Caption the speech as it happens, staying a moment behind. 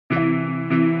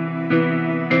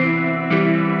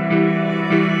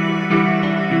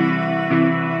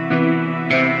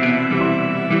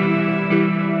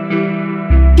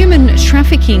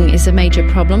Trafficking is a major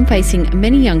problem facing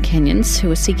many young Kenyans who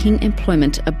are seeking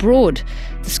employment abroad.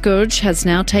 The scourge has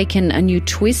now taken a new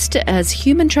twist as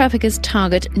human traffickers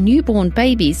target newborn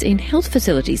babies in health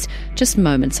facilities just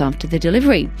moments after their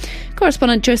delivery.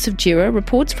 Correspondent Joseph Jira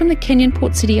reports from the Kenyan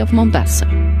port city of Mombasa.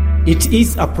 It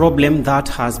is a problem that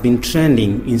has been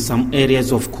trending in some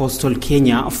areas of coastal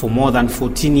Kenya for more than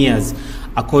 14 years,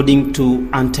 according to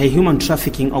anti-human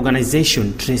trafficking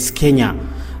organization Trace Kenya.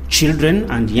 Children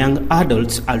and young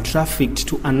adults are trafficked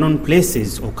to unknown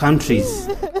places or countries.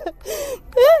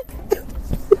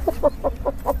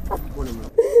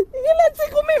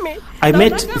 I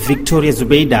met Victoria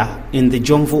Zubeida in the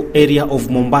Jomvu area of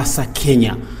Mombasa,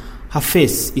 Kenya. Her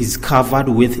face is covered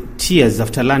with tears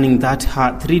after learning that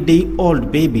her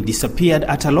 3-day-old baby disappeared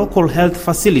at a local health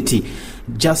facility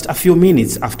just a few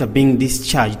minutes after being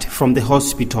discharged from the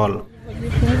hospital.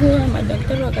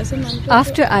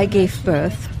 After I gave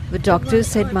birth, the doctors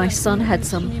said my son had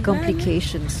some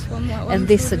complications, and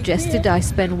they suggested I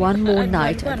spend one more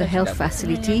night at the health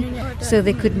facility so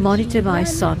they could monitor my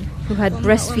son, who had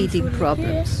breastfeeding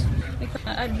problems.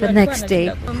 The next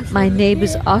day, my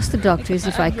neighbors asked the doctors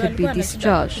if I could be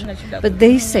discharged, but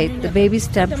they said the baby's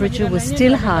temperature was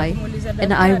still high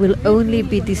and I will only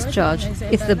be discharged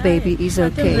if the baby is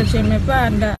okay.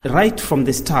 Right from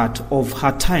the start of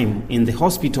her time in the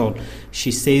hospital,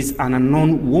 she says an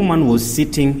unknown woman was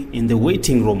sitting in the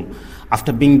waiting room.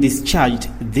 After being discharged,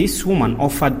 this woman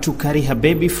offered to carry her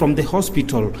baby from the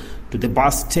hospital to the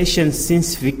bus station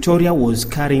since Victoria was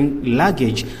carrying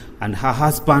luggage and her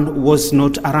husband was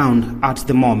not around at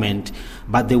the moment.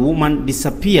 But the woman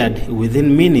disappeared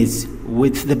within minutes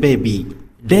with the baby.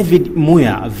 David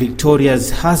Muya,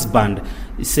 Victoria's husband,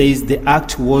 says the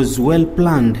act was well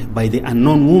planned by the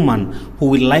unknown woman who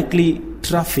will likely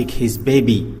traffic his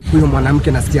baby. I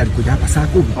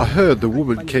heard the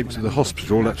woman came to the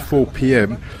hospital at 4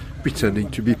 p.m. pretending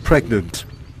to be pregnant.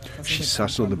 She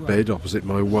sat on the bed opposite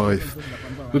my wife.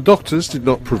 The doctors did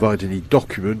not provide any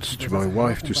documents to my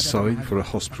wife to sign for a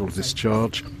hospital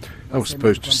discharge. I was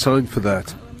supposed to sign for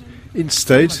that.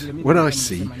 Instead, what I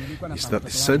see is that they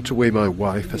sent away my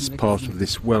wife as part of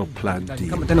this well-planned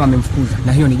deal.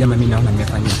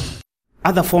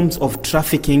 Other forms of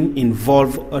trafficking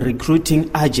involve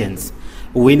recruiting agents.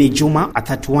 Winnie Juma, a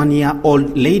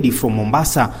 31-year-old lady from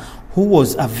Mombasa who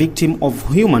was a victim of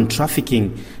human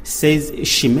trafficking, says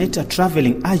she met a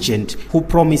traveling agent who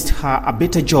promised her a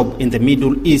better job in the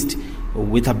Middle East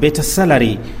with a better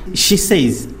salary. She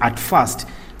says at first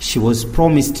she was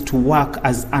promised to work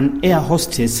as an air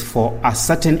hostess for a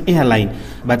certain airline,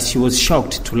 but she was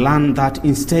shocked to learn that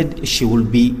instead she will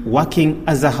be working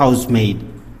as a housemaid.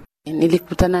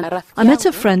 I met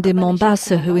a friend in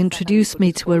Mombasa who introduced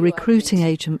me to a recruiting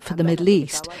agent for the Middle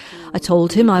East. I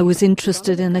told him I was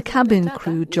interested in a cabin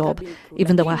crew job,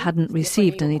 even though I hadn't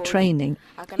received any training.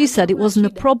 He said it wasn't a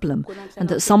problem and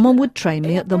that someone would train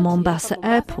me at the Mombasa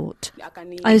airport.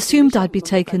 I assumed I'd be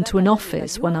taken to an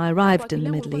office when I arrived in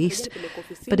the Middle East,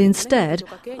 but instead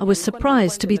I was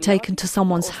surprised to be taken to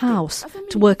someone's house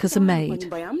to work as a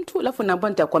maid.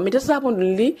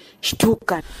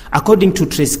 According to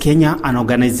Trace Kenya, an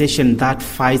organization that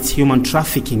fights human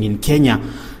trafficking in Kenya,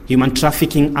 human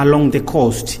trafficking along the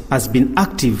coast has been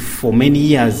active for many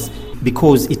years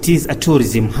because it is a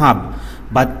tourism hub.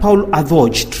 But Paul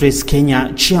Adhoch, Trace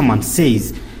Kenya chairman,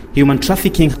 says human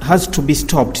trafficking has to be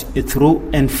stopped through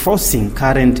enforcing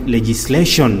current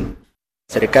legislation.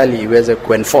 We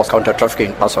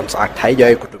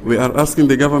are asking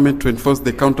the government to enforce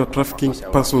the Counter-Trafficking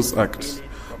Persons Act.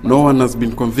 No one has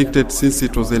been convicted since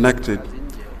it was enacted.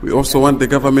 We also want the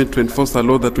government to enforce a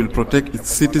law that will protect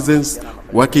its citizens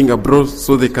working abroad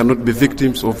so they cannot be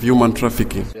victims of human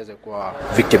trafficking.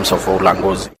 Victims of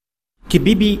ulanguzi.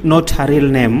 Kibibi, not her real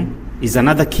name, is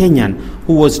another Kenyan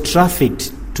who was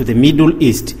trafficked to the Middle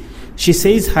East. She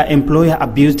says her employer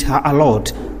abused her a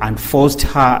lot and forced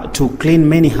her to clean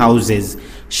many houses.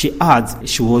 She adds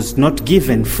she was not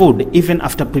given food even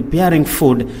after preparing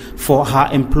food for her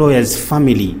employer's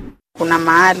family.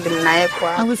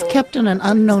 I was kept in an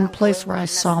unknown place where I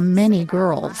saw many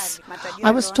girls.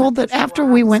 I was told that after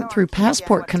we went through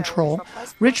passport control,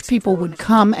 rich people would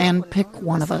come and pick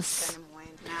one of us.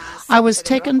 I was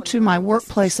taken to my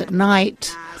workplace at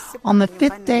night. On the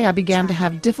 5th day, I began to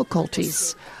have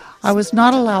difficulties. I was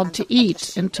not allowed to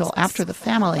eat until after the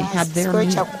family had their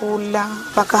meal.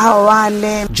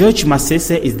 George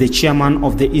Masese is the chairman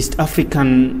of the East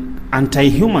African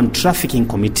Anti-Human Trafficking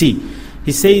Committee.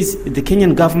 He says the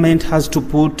Kenyan government has to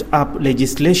put up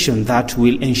legislation that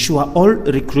will ensure all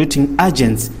recruiting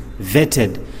agents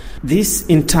vetted. This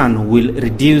in turn will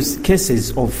reduce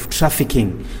cases of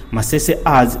trafficking. Masese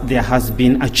adds there has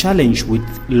been a challenge with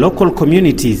local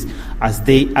communities as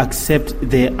they accept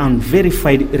the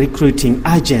unverified recruiting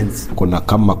agents.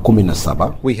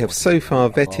 We have so far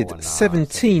vetted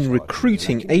 17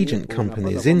 recruiting agent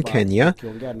companies in Kenya,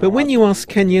 but when you ask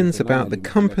Kenyans about the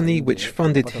company which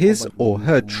funded his or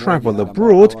her travel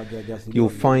abroad, you'll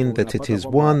find that it is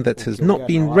one that has not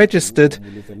been registered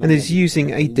and is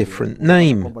using a different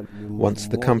name. Once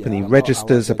the company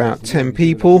registers about 10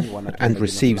 people and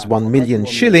receives 1 million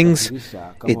shillings,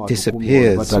 it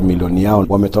disappears.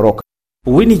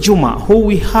 Winnie Juma, who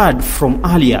we heard from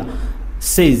earlier,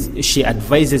 says she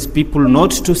advises people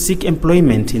not to seek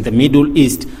employment in the Middle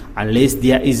East unless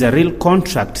there is a real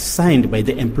contract signed by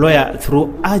the employer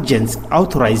through agents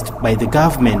authorized by the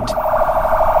government.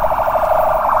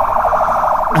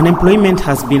 Unemployment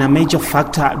has been a major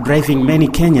factor driving many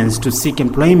Kenyans to seek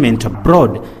employment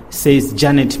abroad, says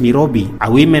Janet Mirobi,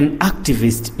 a women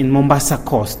activist in Mombasa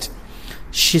Coast.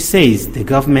 She says the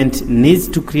government needs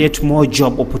to create more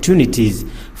job opportunities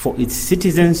for its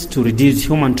citizens to reduce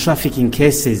human trafficking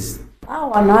cases.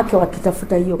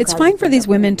 It's fine for these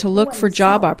women to look for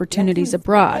job opportunities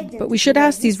abroad, but we should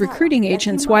ask these recruiting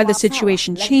agents why the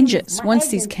situation changes once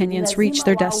these Kenyans reach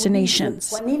their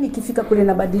destinations.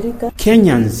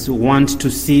 Kenyans want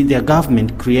to see their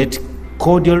government create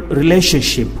cordial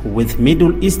relationship with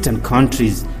Middle Eastern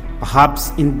countries. Perhaps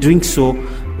in doing so,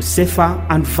 safer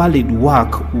and valid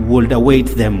work would await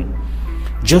them.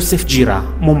 Joseph Jira,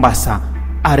 Mombasa,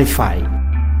 RFI.